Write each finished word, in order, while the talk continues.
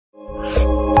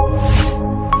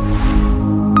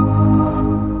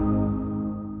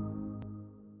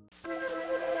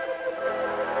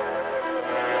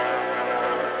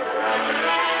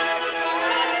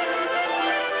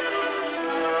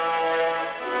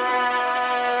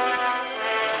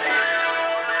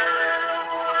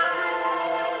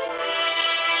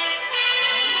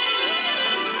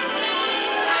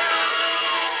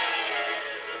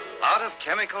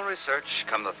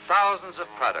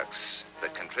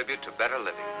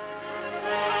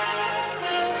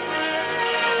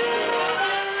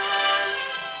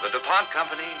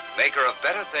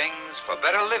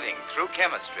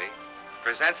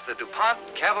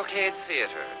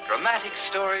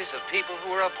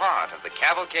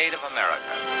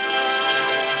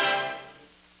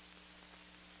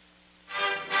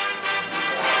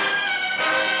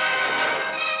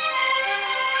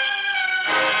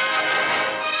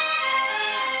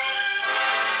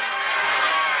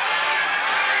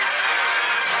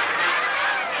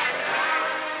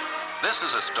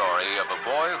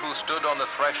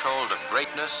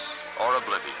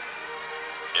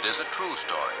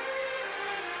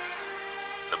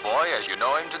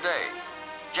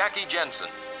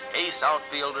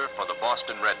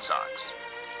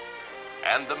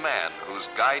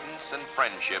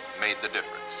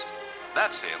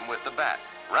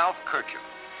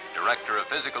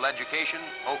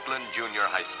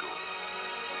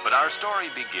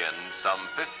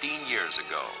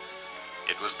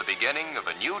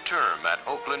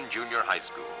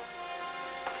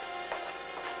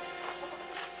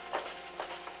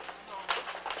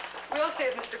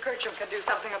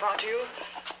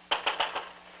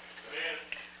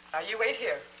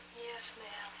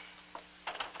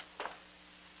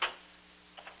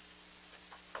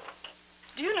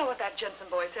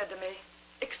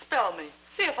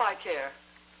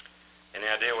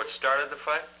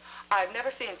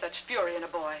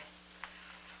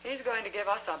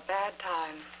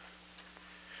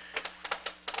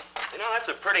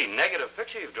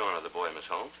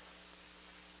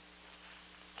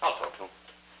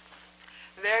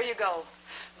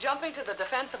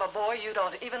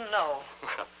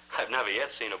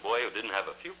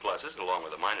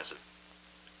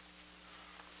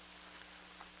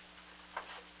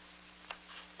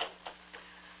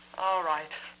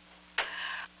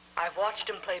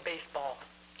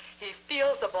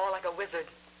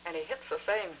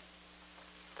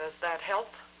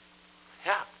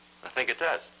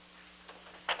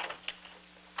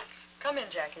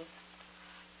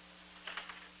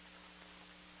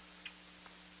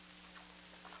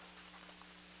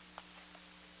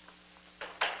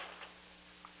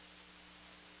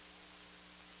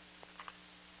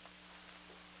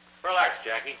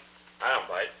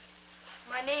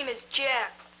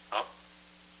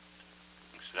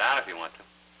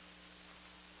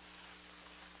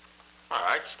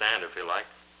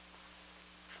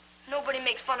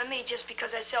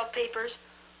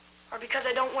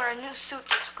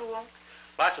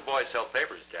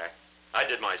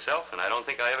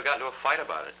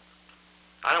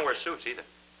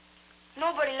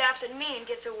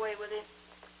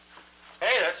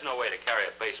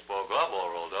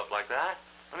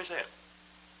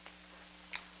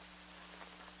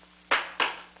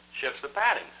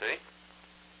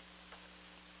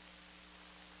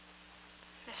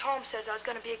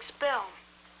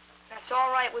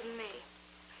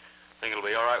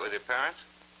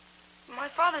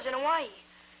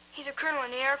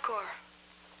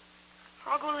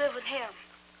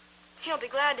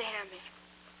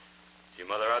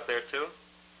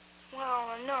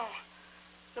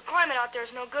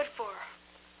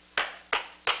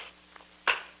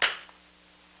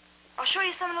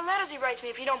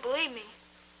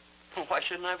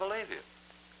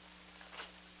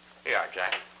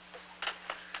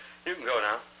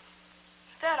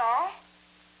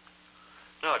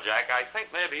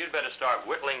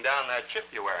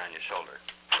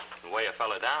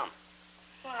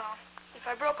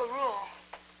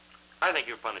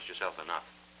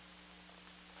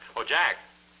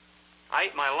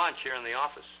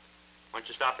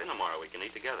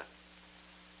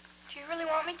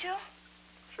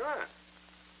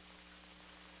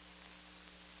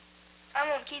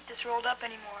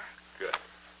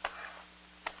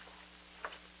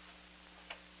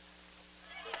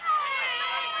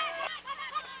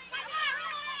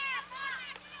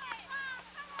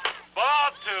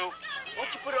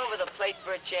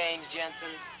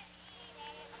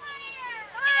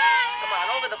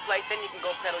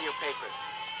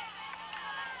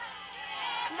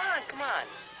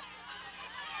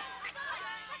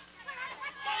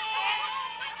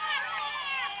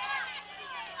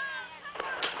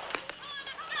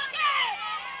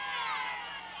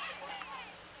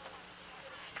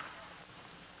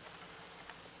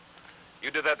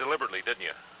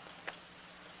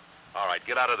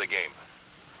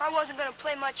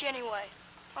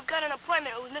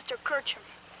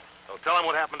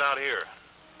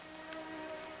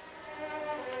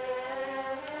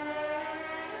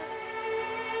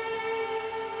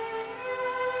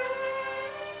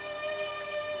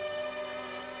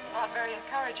Not very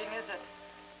encouraging, is it?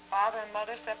 Father and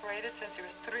mother separated since he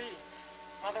was 3.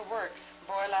 Mother works.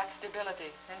 Boy lacks stability,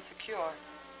 insecure,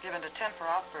 given to temper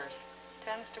outbursts.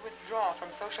 Tends to withdraw from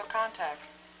social contacts.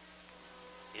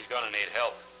 He's going to need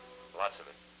help. Lots of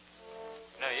it.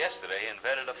 You know, yesterday he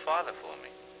invented a father for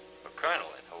me. A colonel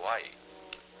in Hawaii.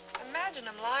 Imagine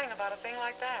him lying about a thing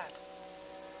like that.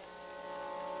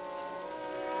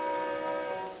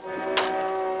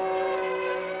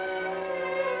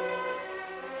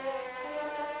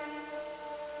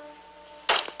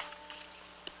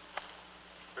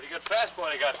 Pretty good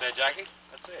fastball you got there, Jackie.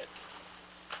 That's it.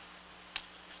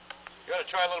 You ought to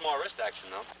try a little more wrist action,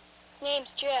 though.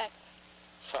 Name's Jack.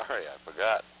 Sorry, I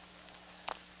forgot.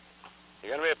 You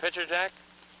gonna be a pitcher, Jack?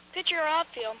 Pitcher or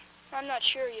outfield? I'm not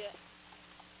sure yet.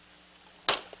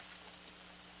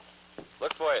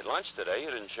 Looked for you at lunch today.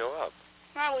 You didn't show up.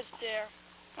 I was there.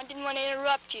 I didn't want to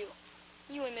interrupt you.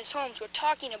 You and Miss Holmes were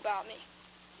talking about me.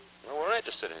 Well, we're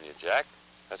interested in you, Jack.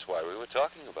 That's why we were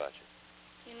talking about you.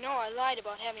 You know I lied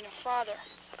about having a father.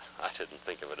 I didn't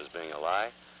think of it as being a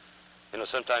lie. You know,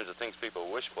 sometimes the things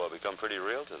people wish for become pretty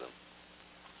real to them.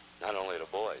 Not only to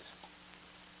boys.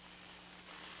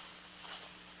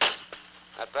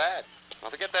 Not bad.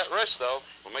 Don't forget that wrist, though.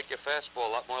 Will make your fastball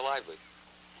a lot more lively.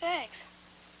 Thanks.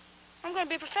 I'm going to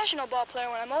be a professional ball player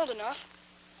when I'm old enough.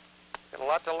 Got a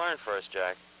lot to learn first,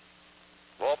 Jack.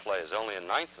 Ball play is only a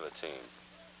 9th of a team.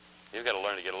 You've got to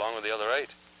learn to get along with the other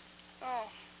 8. Oh.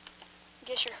 I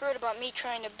guess you heard about me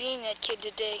trying to bean that kid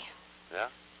today. Yeah?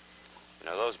 You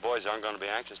know, those boys aren't going to be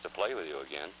anxious to play with you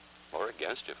again. Or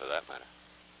against you, for that matter.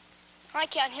 I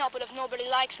can't help it if nobody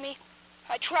likes me.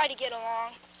 I try to get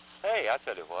along. Hey, I'll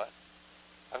tell you what.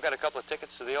 I've got a couple of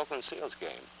tickets to the Oakland Seals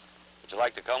game. Would you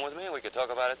like to come with me and we could talk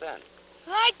about it then?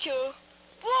 Like to?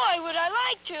 Boy, would I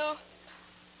like to.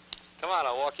 Come on,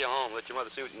 I'll walk you home. Let your mother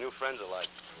see what your new friends are like.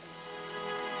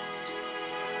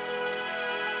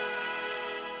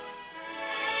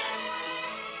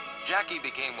 Jackie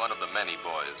became one of the many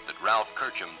boys that Ralph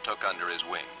Kerchum took under his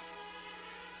wing.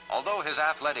 Although his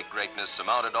athletic greatness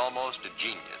amounted almost to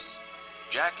genius,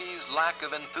 Jackie's lack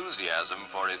of enthusiasm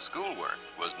for his schoolwork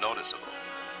was noticeable.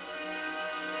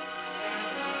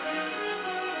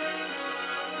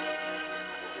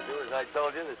 If you do as I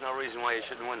told you, there's no reason why you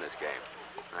shouldn't win this game.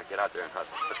 Now get out there and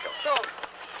hustle. Let's go. Go.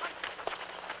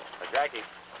 Jackie,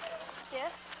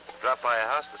 Yes? dropped by a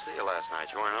house to see you last night.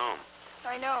 You weren't home.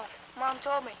 I know. Mom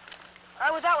told me. I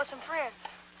was out with some friends.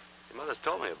 Your mother's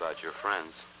told me about your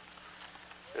friends.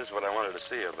 This is what I wanted to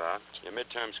see you about. Your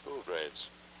midterm school grades.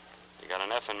 You got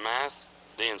an F in math,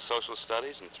 D in social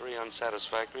studies, and 3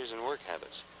 unsatisfactories in work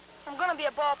habits. I'm going to be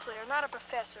a ball player, not a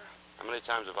professor. How many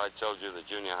times have I told you that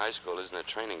junior high school isn't a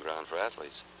training ground for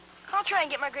athletes? I'll try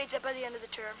and get my grades up by the end of the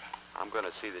term. I'm going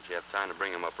to see that you have time to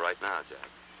bring them up right now, Jack.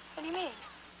 What do you mean?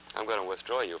 I'm going to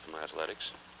withdraw you from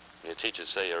athletics. Your teachers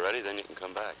say you're ready, then you can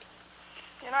come back.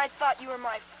 And I thought you were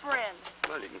my friend.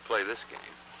 Well, you can play this game.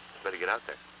 Better get out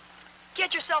there.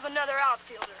 Get yourself another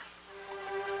outfielder.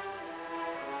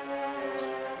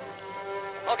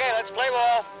 Okay, let's play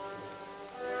ball.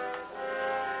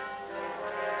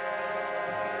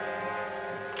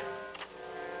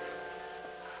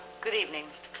 Good evening,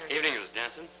 Mr. Curtis. Evening, Miss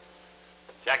Jensen.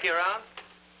 Jackie around?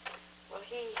 Well,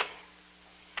 he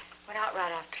went out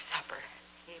right after supper.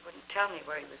 He wouldn't tell me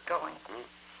where he was going.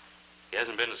 He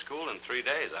hasn't been to school in 3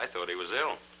 days. I thought he was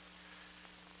ill.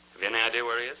 Have you any idea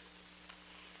where he is?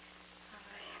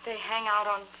 They hang out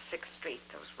on 6th Street,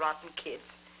 those rotten kids.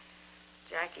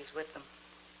 Jackie's with them.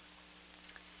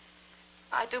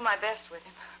 I do my best with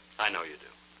him. I know you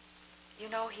do. You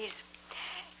know,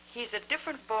 he's a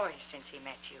different boy since he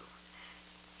met you.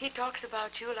 He talks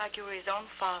about you like you were his own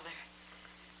father.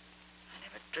 I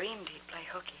never dreamed he'd play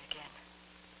hooky again.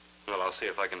 Well, I'll see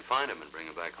if I can find him and bring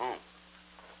him back home.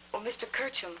 Well, Mr.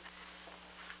 Kerchum,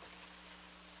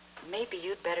 maybe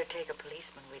you'd better take a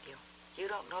policeman with you. You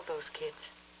don't know those kids.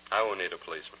 I won't need a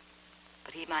policeman.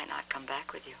 But he might not come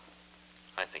back with you.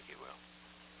 I think he will.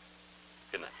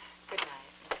 Good night. Good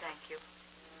night, and thank you.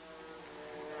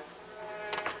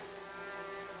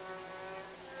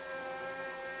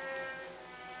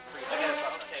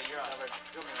 Okay, you're on. 7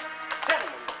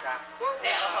 when you stop.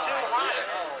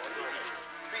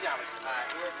 Three down.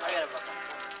 I got it.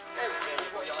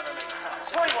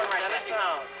 41 right there.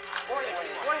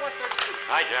 41, 32.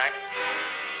 Hi, Jack.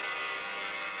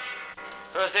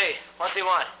 Who's he? What's he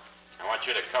want? I want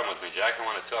you to come with me, Jack. I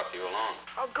want to talk to you alone.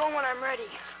 I'll go when I'm ready.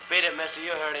 Beat it, mister.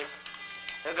 You heard him.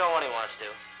 He'll go when he wants to.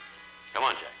 Come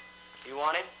on, Jack. You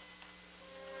want him?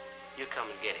 You come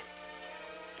and get him.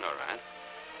 All right.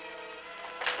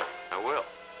 I will.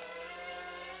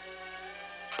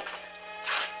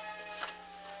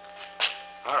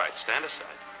 All right, stand aside.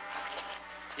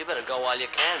 You better go while you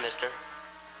can, mister.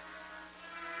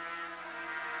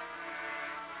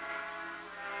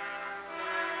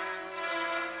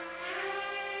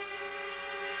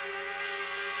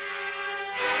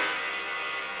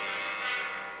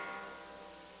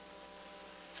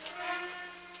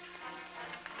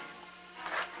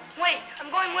 Wait, I'm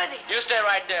going with him. You stay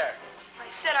right there. I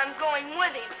said I'm going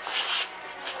with him.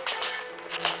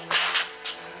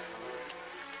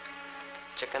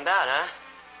 Chickened out, huh?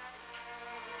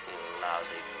 You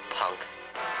lousy punk.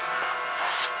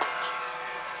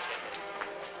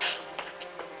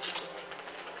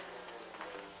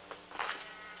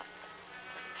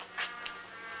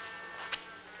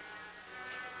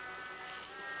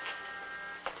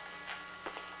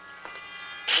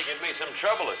 It'd give me some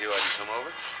trouble if you hadn't come over.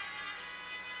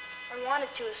 I wanted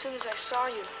to as soon as I saw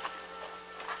you.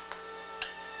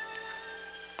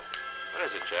 What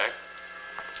is it, Jack?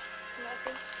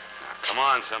 Nothing. Now, come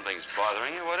on, something's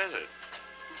bothering you. What is it?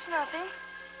 It's nothing.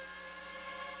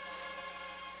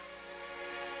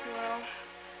 Well,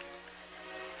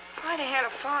 if I'd have had a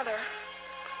father,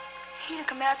 he'd have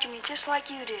come after me just like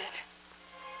you did.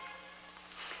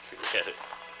 Forget it.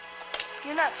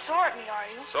 You're not sore at me, are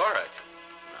you? Sore at you?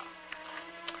 No.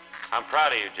 I'm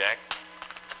proud of you, Jack.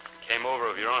 Came over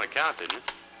of your own account, didn't you?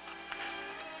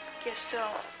 Guess so.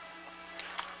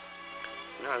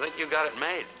 You know, I think you got it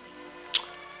made.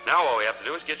 Now all we have to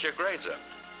do is get your grades up.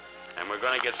 And we're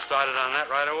going to get started on that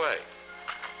right away.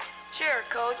 Sure,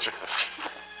 Coach.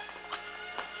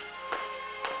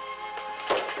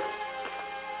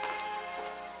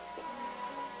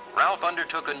 Ralph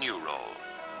undertook a new role.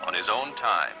 On his own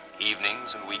time,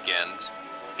 evenings and weekends,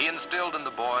 he instilled in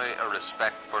the boy a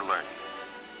respect for learning.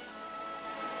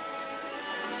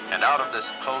 And out of this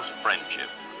close friendship,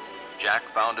 Jack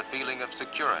found a feeling of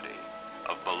security,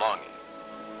 of belonging.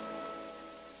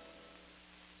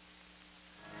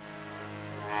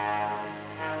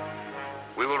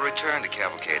 We will return to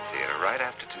Cavalcade Theater right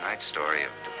after tonight's story of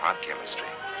DuPont chemistry.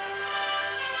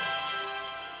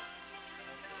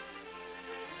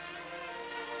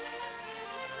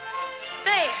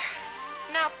 There.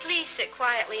 Now, please sit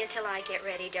quietly until I get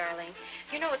ready, darling.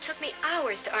 You know, it took me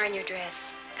hours to iron your dress,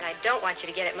 and I don't want you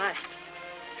to get it mussed.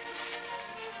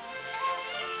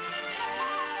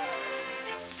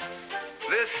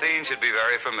 This scene should be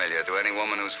very familiar to any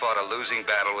woman who's fought a losing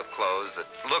battle with clothes that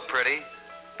look pretty,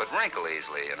 but wrinkle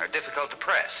easily and are difficult to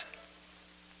press.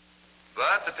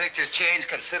 But the picture's changed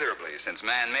considerably since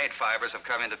man-made fibers have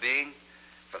come into being,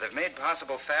 for they've made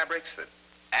possible fabrics that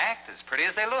act as pretty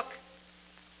as they look.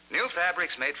 New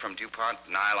fabrics made from DuPont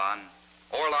nylon,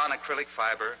 Orlon acrylic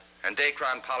fiber, and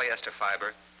Dacron polyester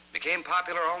fiber became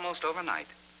popular almost overnight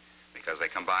because they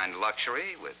combined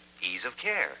luxury with ease of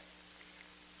care.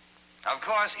 Of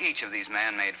course, each of these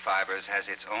man-made fibers has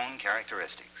its own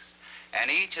characteristics,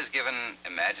 and each has given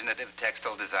imaginative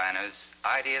textile designers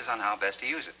ideas on how best to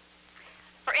use it.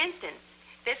 For instance,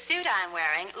 this suit I'm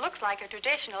wearing looks like a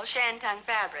traditional shantung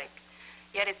fabric,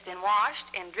 yet it's been washed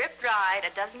and drip-dried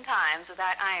a dozen times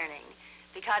without ironing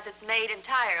because it's made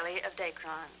entirely of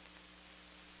Dacron.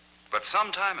 But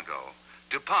some time ago,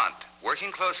 DuPont,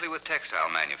 working closely with textile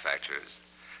manufacturers,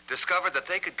 discovered that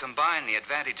they could combine the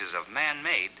advantages of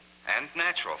man-made and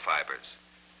natural fibers.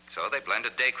 So they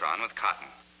blended Dacron with cotton.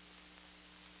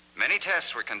 Many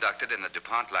tests were conducted in the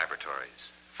DuPont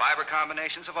laboratories. Fiber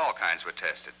combinations of all kinds were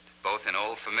tested, both in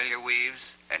old familiar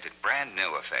weaves and in brand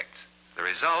new effects. The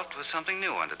result was something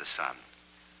new under the sun.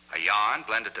 A yarn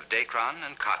blended of Dacron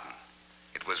and cotton.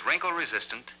 It was wrinkle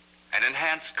resistant and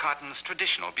enhanced cotton's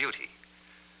traditional beauty.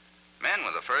 Men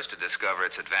were the first to discover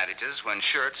its advantages when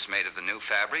shirts made of the new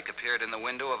fabric appeared in the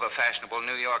window of a fashionable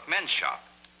New York men's shop.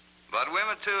 But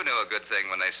women, too, knew a good thing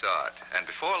when they saw it, and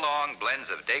before long, blends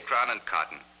of Dacron and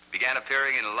cotton began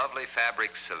appearing in lovely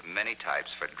fabrics of many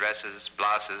types for dresses,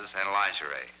 blouses, and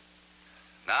lingerie.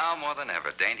 Now, more than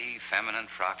ever, dainty, feminine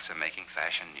frocks are making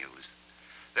fashion news.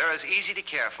 They're as easy to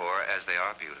care for as they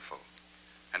are beautiful.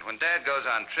 And when Dad goes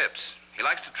on trips, he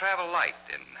likes to travel light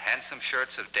in handsome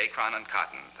shirts of Dacron and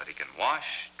cotton that he can wash,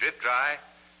 drip dry,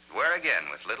 and wear again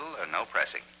with little or no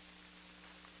pressing.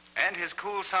 And his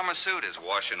cool summer suit is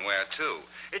wash and wear, too.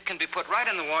 It can be put right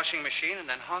in the washing machine and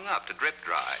then hung up to drip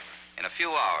dry. In a few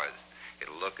hours,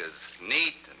 it'll look as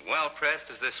neat and well-pressed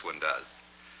as this one does.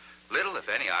 Little, if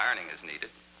any, ironing is needed.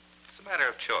 It's a matter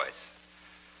of choice.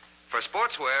 For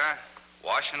sportswear,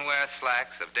 wash and wear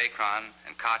slacks of Dacron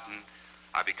and cotton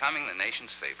are becoming the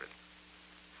nation's favorite.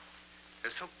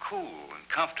 They're so cool and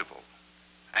comfortable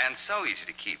and so easy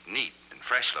to keep neat and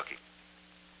fresh looking.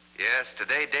 Yes,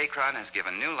 today Dacron has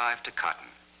given new life to cotton,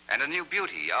 And a new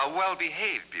beauty, a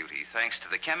well-behaved beauty, thanks to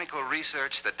the chemical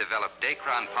research that developed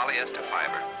Dacron polyester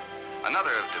fiber.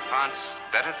 Another of DuPont's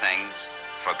better things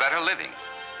for better living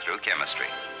through chemistry.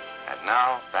 And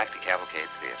now, back to Cavalcade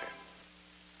Theater.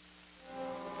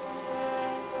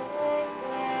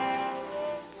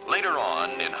 Later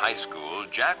on, in high school,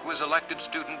 Jack was elected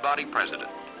student body president.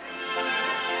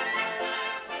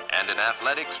 And in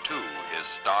athletics, too, his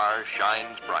star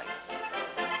shines bright.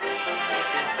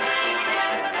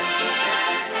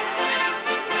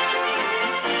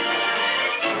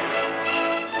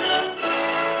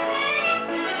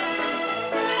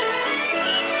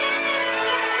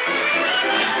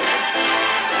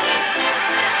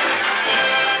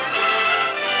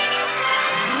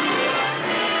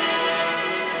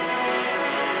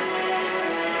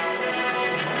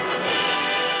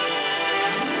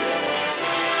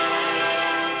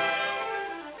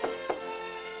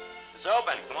 It's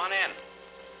open. Come on in.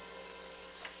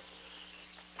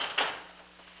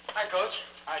 Hi, Coach.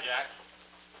 Hi, Jack.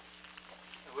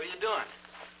 What are you doing?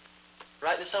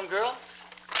 Writing to some girl?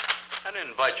 I didn't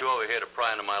invite you over here to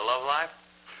pry into my love life.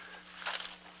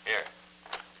 Here.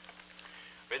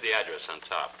 Read the address on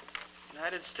top.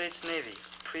 United States Navy,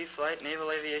 Pre-Flight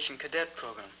Naval Aviation Cadet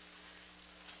Program.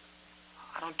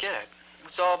 I don't get it.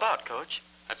 What's it all about, Coach?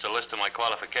 That's a list of my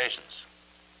qualifications.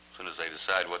 As soon as they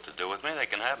decide what to do with me, they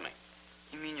can have me.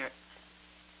 You mean you're...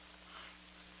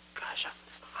 Gosh,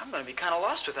 I'm going to be kind of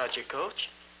lost without you, Coach.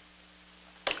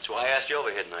 That's why I asked you over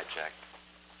here tonight, Jack.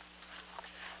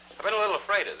 I've been a little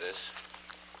afraid of this.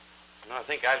 You know, I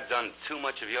think I've done too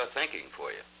much of your thinking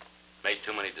for you. Made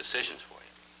too many decisions for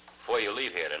you. Before you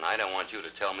leave here tonight, I want you to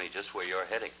tell me just where you're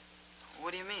heading.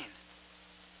 What do you mean?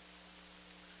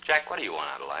 Jack, what do you want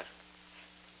out of life?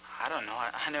 I don't know.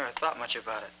 I never thought much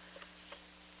about it.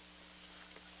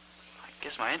 I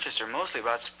guess my interests are mostly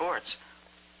about sports.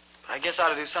 But I guess I ought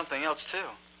to do something else, too.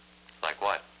 Like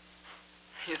what?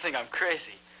 You think I'm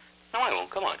crazy. No, I won't.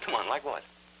 Come on. Like what?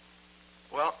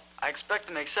 Well, I expect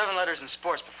to make 7 letters in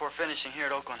sports before finishing here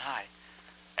at Oakland High.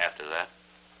 After that?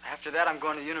 After that, I'm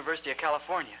going to the University of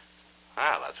California.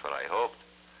 Ah, that's what I hoped.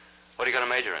 What are you going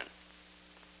to major in?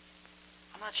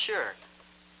 I'm not sure.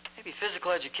 Maybe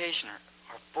physical education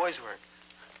or boys' work.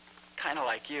 Kind of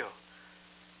like you.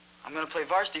 I'm going to play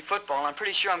varsity football, and I'm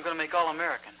pretty sure I'm going to make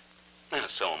All-American. Yeah,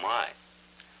 so am I.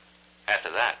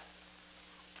 After that?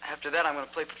 After that, I'm going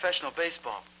to play professional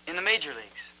baseball in the major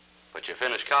leagues. But you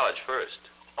finish college first.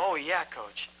 Oh, yeah,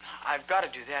 Coach. I've got to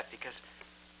do that because,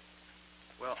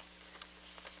 well,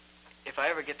 if I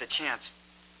ever get the chance,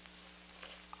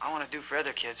 I want to do for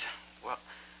other kids, well,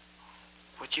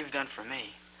 what you've done for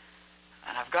me.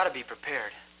 And I've got to be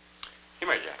prepared. Come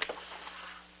here, Jack.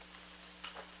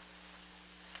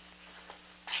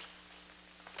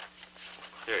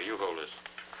 Here, you hold this.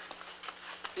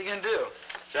 What are you going to do?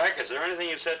 Jack, is there anything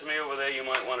you said to me over there you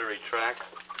might want to retract?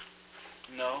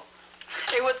 No.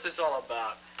 Hey, what's this all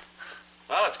about?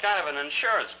 Well, it's kind of an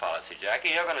insurance policy, Jackie.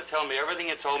 You're going to tell me everything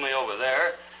you told me over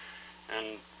there,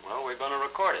 and, well, we're going to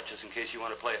record it just in case you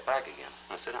want to play it back again.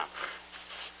 Now, sit down.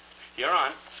 You're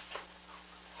on.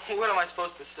 What am I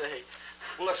supposed to say?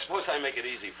 Well, look, suppose I make it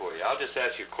easy for you. I'll just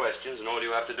ask you questions, and all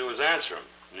you have to do is answer them.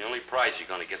 And the only prize you're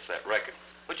going to get's that record.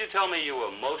 Would you tell me you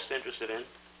were most interested in?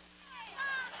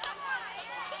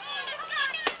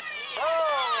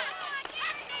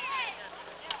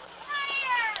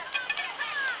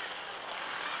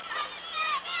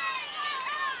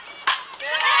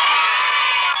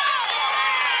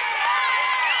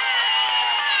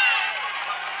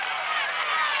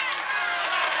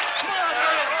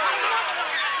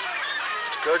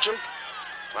 Kerchum?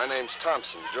 My name's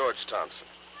Thompson, George Thompson.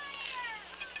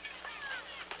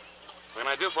 What can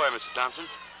I do for you, Mr. Thompson?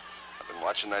 I've been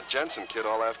watching that Jensen kid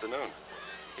all afternoon.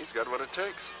 He's got what it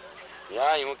takes.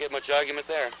 Yeah, you won't get much argument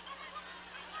there.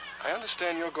 I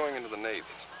understand you're going into the Navy.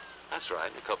 That's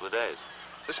right, in a couple of days.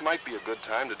 This might be a good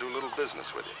time to do a little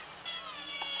business with you.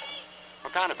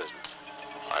 What kind of business?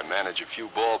 I manage a few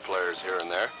ball players here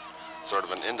and there. Sort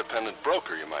of an independent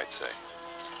broker, you might say.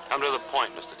 Come to the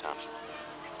point, Mr. Thompson.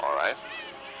 All right.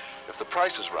 If the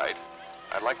price is right,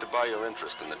 I'd like to buy your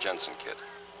interest in the Jensen kid.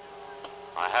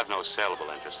 I have no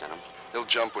saleable interest in him. He'll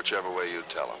jump whichever way you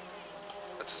tell him.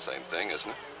 That's the same thing, isn't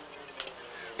it?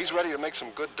 He's ready to make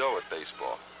some good dough at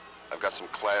baseball. I've got some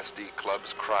Class D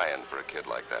clubs crying for a kid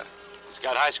like that. He's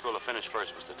got high school to finish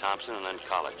first, Mr. Thompson, and then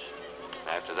college.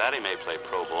 After that, he may play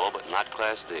pro ball, but not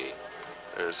Class D.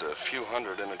 There's a few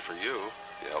hundred in it for you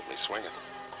if you help me swing it.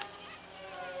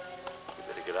 You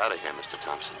better get out of here, Mr.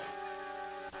 Thompson.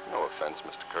 No offense,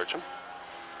 Mr. Kerchum.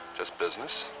 Just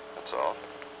business, that's all.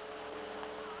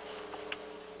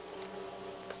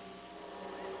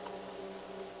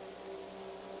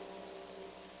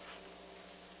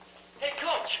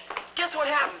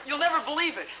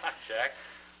 believe it. Jack,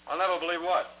 I'll never believe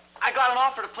what? I got an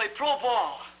offer to play pro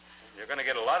ball. You're going to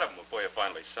get a lot of them before you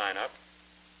finally sign up.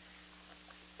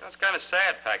 You know, it's kind of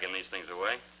sad packing these things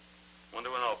away.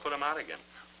 Wonder when I'll put them out again.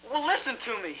 Well, listen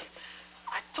to me.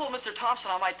 I told Mr.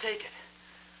 Thompson I might take it.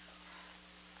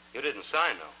 You didn't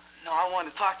sign, though. No, I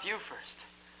wanted to talk to you first.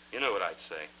 You know what I'd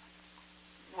say.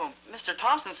 Well, Mr.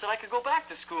 Thompson said I could go back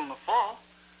to school in the fall.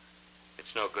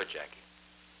 It's no good, Jackie.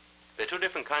 They're two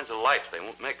different kinds of life. They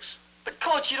won't mix. But,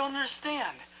 Coach, you don't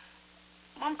understand.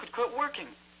 Mom could quit working.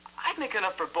 I'd make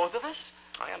enough for both of us.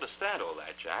 I understand all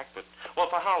that, Jack, but, well,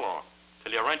 for how long?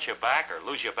 Till you wrench your back or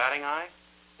lose your batting eye?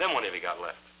 Then what have you got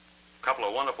left? A couple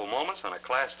of wonderful moments on a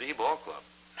Class D ball club.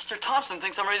 Mr. Thompson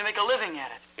thinks I'm ready to make a living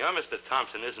at it. You know, Mr.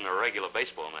 Thompson isn't a regular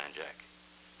baseball man, Jack.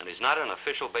 And he's not an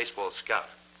official baseball scout.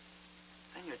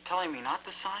 Then you're telling me not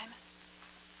to sign?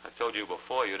 I told you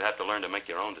before you'd have to learn to make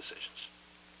your own decisions.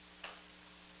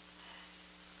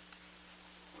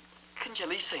 Couldn't you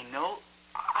at least say no?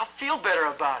 I'll feel better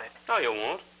about it. No, you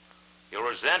won't. You'll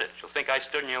resent it. You'll think I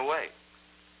stood in your way.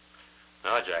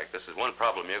 No, Jack, this is one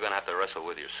problem you're going to have to wrestle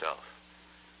with yourself.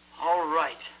 All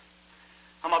right.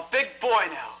 I'm a big boy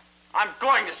now. I'm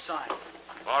going to sign.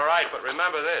 All right, but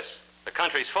remember this. The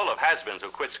country's full of has-beens who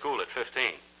quit school at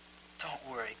 15.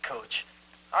 Don't worry, Coach.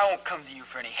 I won't come to you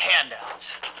for any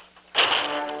handouts.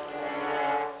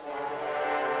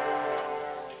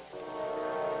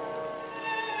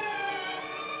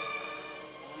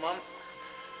 Well,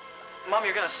 Mom,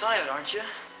 you're going to sign it, aren't you?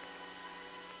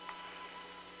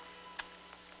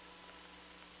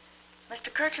 Mr.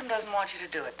 Kerchum doesn't want you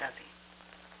to do it, does he?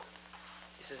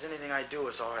 He says anything I do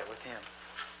is all right with him.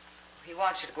 He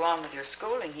wants you to go on with your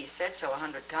schooling. He said so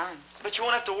 100 times. But you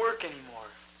won't have to work anymore.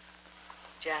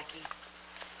 Jackie,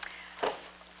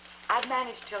 I've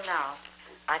managed till now.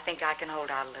 I think I can hold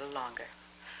out a little longer.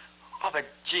 Oh, but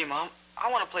gee, Mom,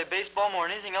 I want to play baseball more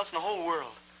than anything else in the whole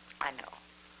world. I know.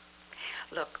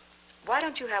 Look, why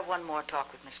don't you have one more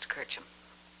talk with Mr. Kerchum?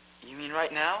 You mean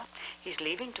right now? He's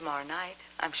leaving tomorrow night.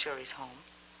 I'm sure he's home.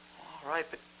 All right,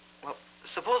 but, well,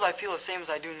 suppose I feel the same as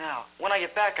I do now. When I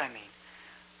get back, I mean.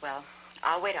 Well,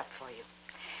 I'll wait up for you.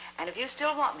 And if you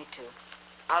still want me to,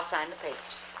 I'll sign the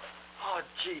papers. Oh,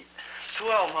 gee.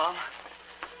 Swell, Mom.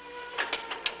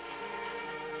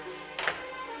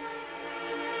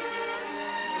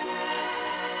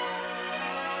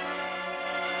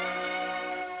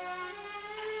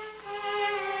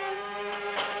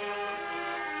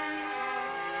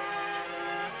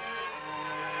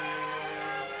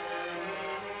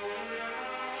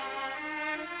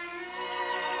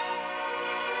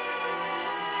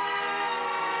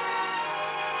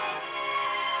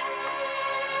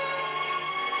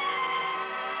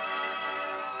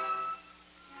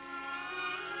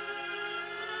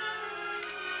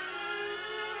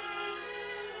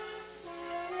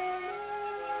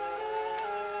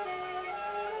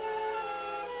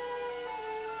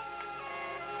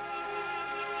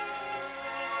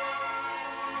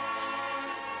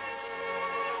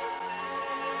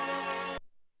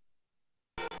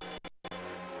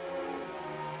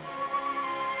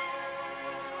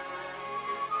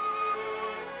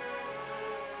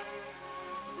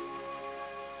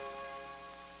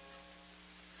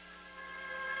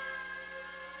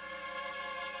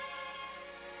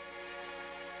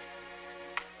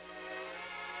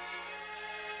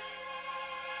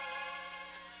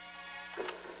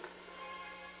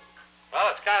 Well,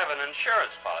 it's kind of an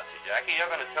insurance policy, Jackie. You're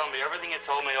going to tell me everything you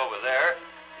told me over there,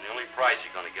 and the only prize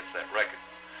you're going to get is that record.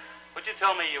 What'd you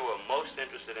tell me you were most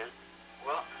interested in?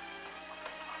 Well,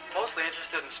 I'm mostly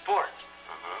interested in sports.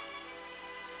 Uh-huh.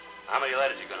 How many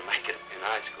letters are you going to make it in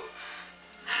high school?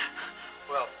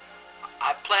 Well,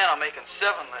 I plan on making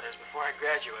 7 letters before I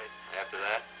graduate. After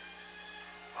that?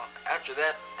 Well, after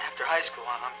that, after high school,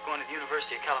 I'm going to the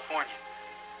University of California.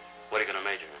 What are you going to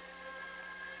major in?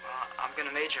 Well, I'm going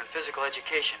to major in physical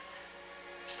education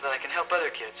so that I can help other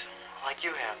kids, like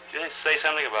you have. Did you say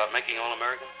something about making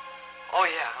All-American? Oh,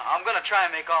 yeah. I'm going to try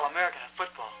and make All-American in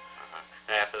football.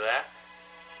 Uh-huh. And after that?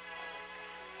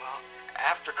 Well,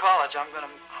 after college, I'm going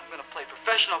to play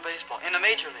professional baseball in the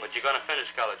major league. But you're going to finish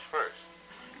college first.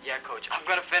 Yeah, Coach. I'm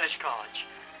going to finish college.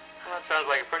 Well, that sounds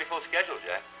like a pretty full schedule,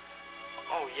 Jack.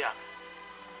 Oh, yeah.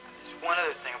 There's one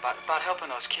other thing about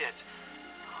helping those kids.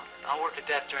 I'll work at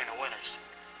that during the winters.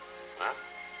 Huh?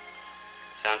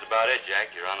 Sounds about it,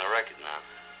 Jack. You're on the record now.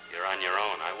 You're on your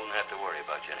own. I won't have to worry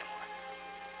about you anymore.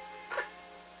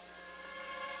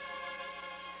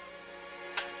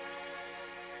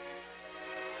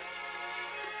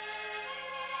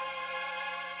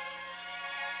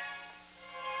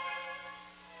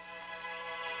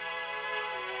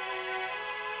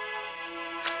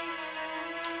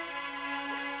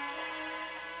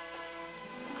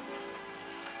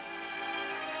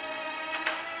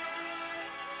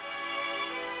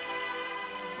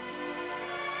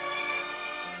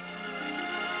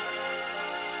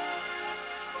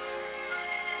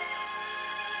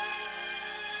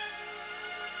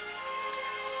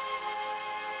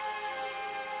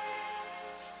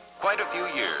 quite a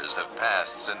few years have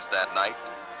passed since that night,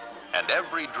 and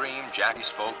every dream Jackie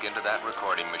spoke into that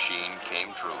recording machine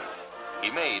came true. He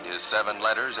made his 7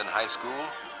 letters in high school,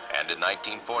 and in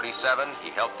 1947,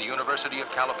 he helped the University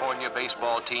of California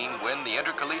baseball team win the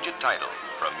intercollegiate title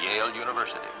from Yale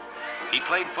University. He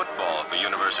played football for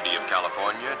University of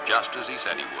California just as he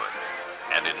said he would.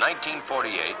 And in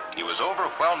 1948, he was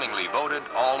overwhelmingly voted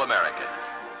All-American.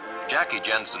 Jackie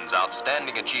Jensen's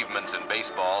outstanding achievements in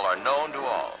baseball are known to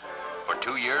all. For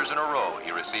 2 years in a row,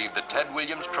 he received the Ted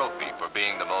Williams Trophy for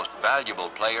being the most valuable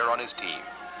player on his team.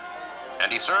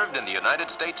 And he served in the United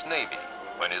States Navy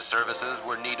when his services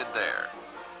were needed there.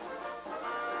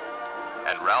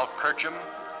 And Ralph Kerchum,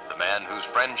 the man whose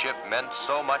friendship meant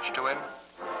so much to him,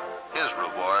 his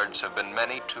rewards have been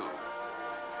many too.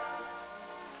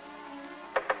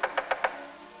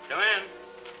 Come in.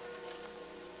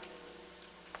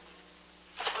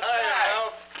 Hi,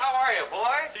 Ralph. How are you,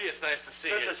 boy? Gee, it's nice to see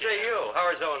you. Good to see you. How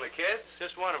are Zoe and the kids?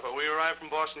 Just wonderful. We arrived from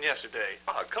Boston yesterday.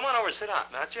 Oh, come on over and sit down.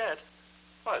 Not yet.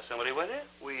 What, somebody with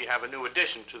you? We have a new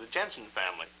addition to the Jensen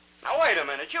family. Now, wait a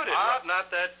minute. You didn't...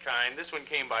 Not that kind. This one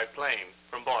came by plane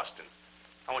from Boston.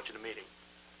 I want you to meet him.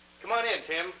 Come on in,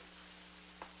 Tim.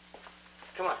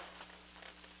 Come on.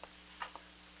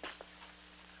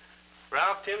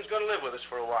 Ralph, Tim's going to live with us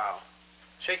for a while.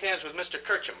 Shake hands with Mr.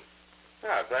 Kerchum.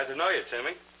 Ah, glad to know you,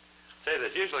 Timmy. Say,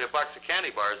 there's usually a box of candy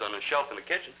bars on the shelf in the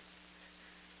kitchen.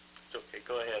 It's okay.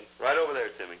 Go ahead. Right over there,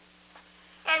 Timmy.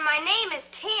 And my name is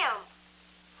Tim.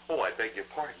 Oh, I beg your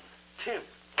pardon. Tim.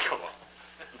 Come on.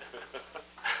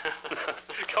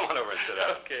 Come on over and sit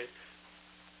down. Okay.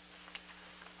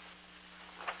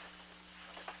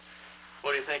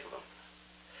 What do you think of him?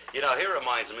 You know, he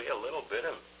reminds me a little bit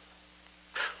of...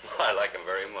 Well, I like him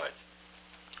very much.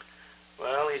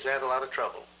 Well, he's had a lot of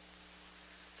trouble.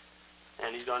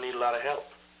 And he's going to need a lot of help.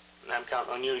 And I'm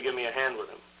counting on you to give me a hand with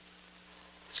him.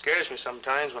 It scares me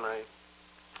sometimes when I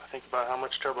think about how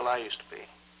much trouble I used to be.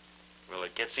 Well,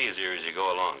 it gets easier as you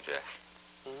go along, Jack.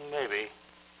 Maybe.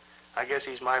 I guess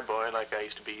he's my boy like I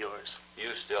used to be yours.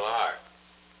 You still are.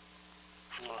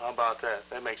 Well, how about that?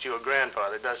 That makes you a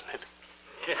grandfather, doesn't it?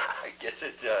 Yeah, I guess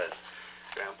it does.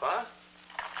 Grandpa?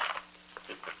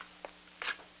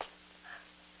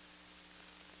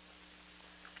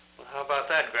 Well, how about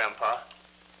that, Grandpa?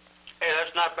 Hey,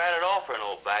 that's not bad at all for an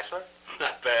old bachelor.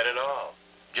 Not bad at all.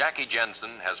 Jackie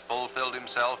Jensen has fulfilled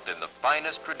himself in the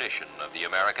finest tradition of the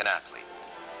American athlete.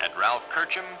 And Ralph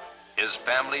Kerchum, his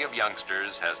family of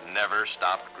youngsters, has never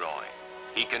stopped growing.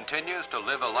 He continues to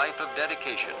live a life of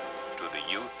dedication to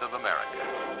the youth of America.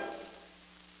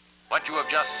 What you have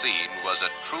just seen was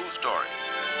a true story.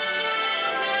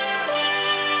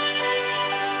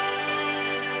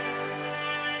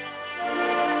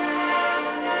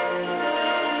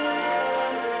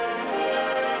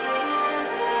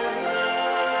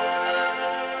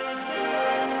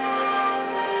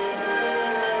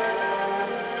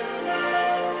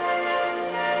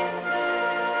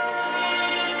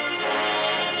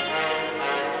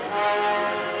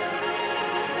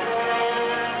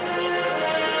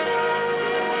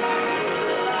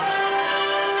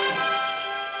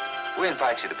 We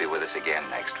invite you to be with us again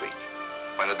next week,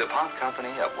 when the DuPont Company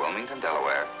of Wilmington,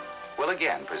 Delaware, will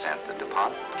again present the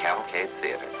DuPont Cavalcade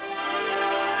Theater.